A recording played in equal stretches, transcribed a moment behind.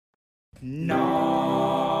Noncanon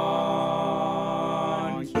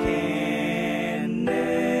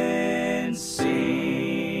singers.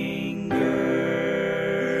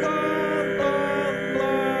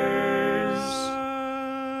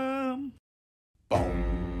 Boom.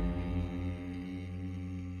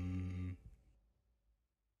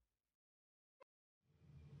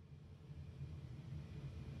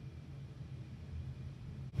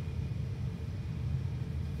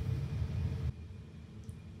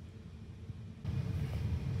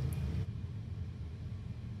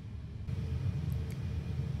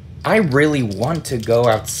 I really want to go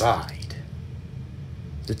outside.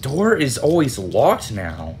 The door is always locked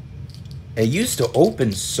now. It used to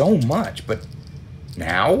open so much, but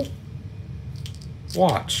now?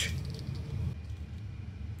 Watch.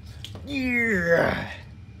 Yeah.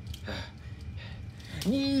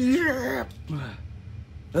 Yeah.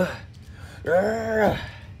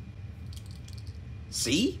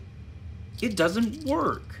 See? It doesn't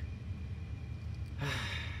work.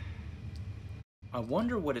 I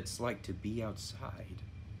wonder what it's like to be outside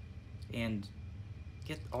and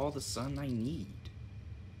get all the sun I need.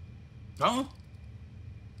 Huh?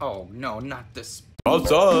 Oh, no, not this.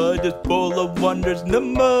 Outside is full of wonders,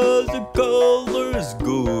 numbers and colors,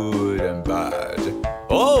 good and bad.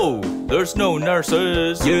 Oh, there's no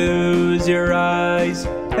nurses. Use your eyes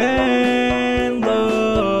and look.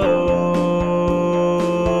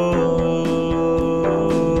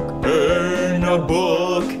 In a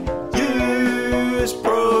book, use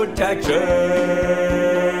protection.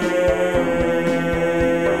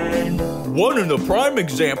 One of the prime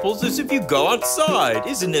examples is if you go outside.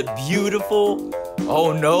 Isn't it beautiful?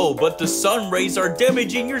 Oh no, but the sun rays are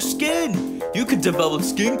damaging your skin. You could develop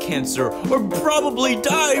skin cancer or probably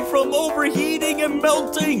die from overheating and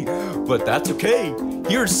melting. But that's okay.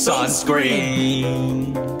 Here's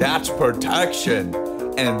sunscreen. That's protection.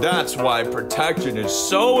 And that's why protection is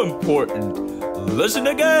so important. Listen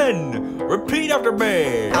again. Repeat after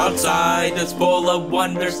me. Outside is full of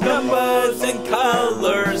wonders, numbers and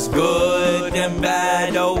colors, good and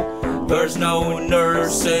bad. Oh, there's no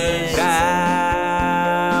nurses.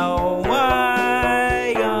 Now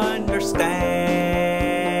I understand.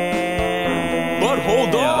 But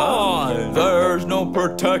hold on. There's no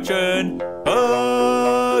protection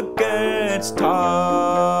against time.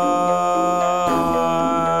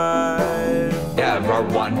 Ever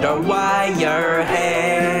wonder why your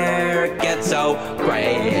hair gets so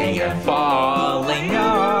gray and falling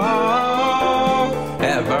off?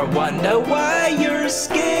 Ever wonder why your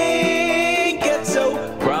skin gets so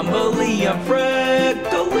crumbly and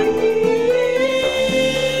freckly?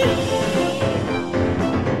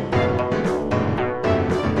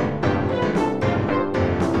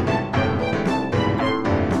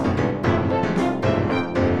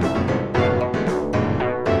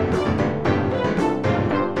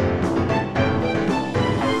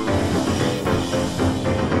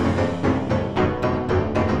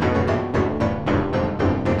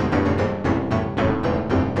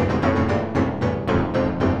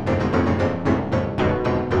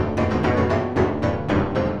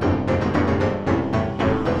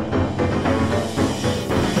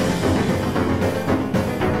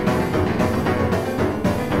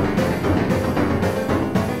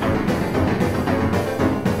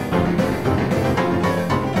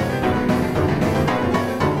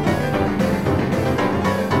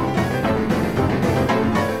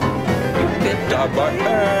 About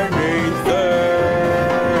anything,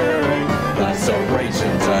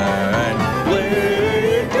 lacerations and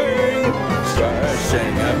bleeding,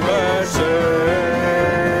 stressing and messing.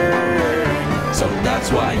 So that's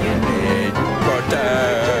why you need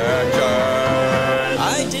protection.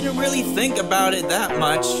 I didn't really think about it that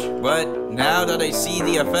much, but now that I see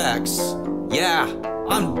the effects, yeah,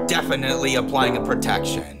 I'm definitely applying a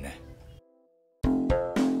protection.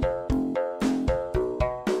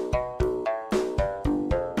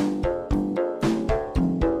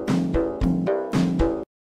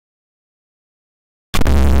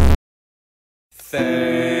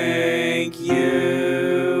 Thank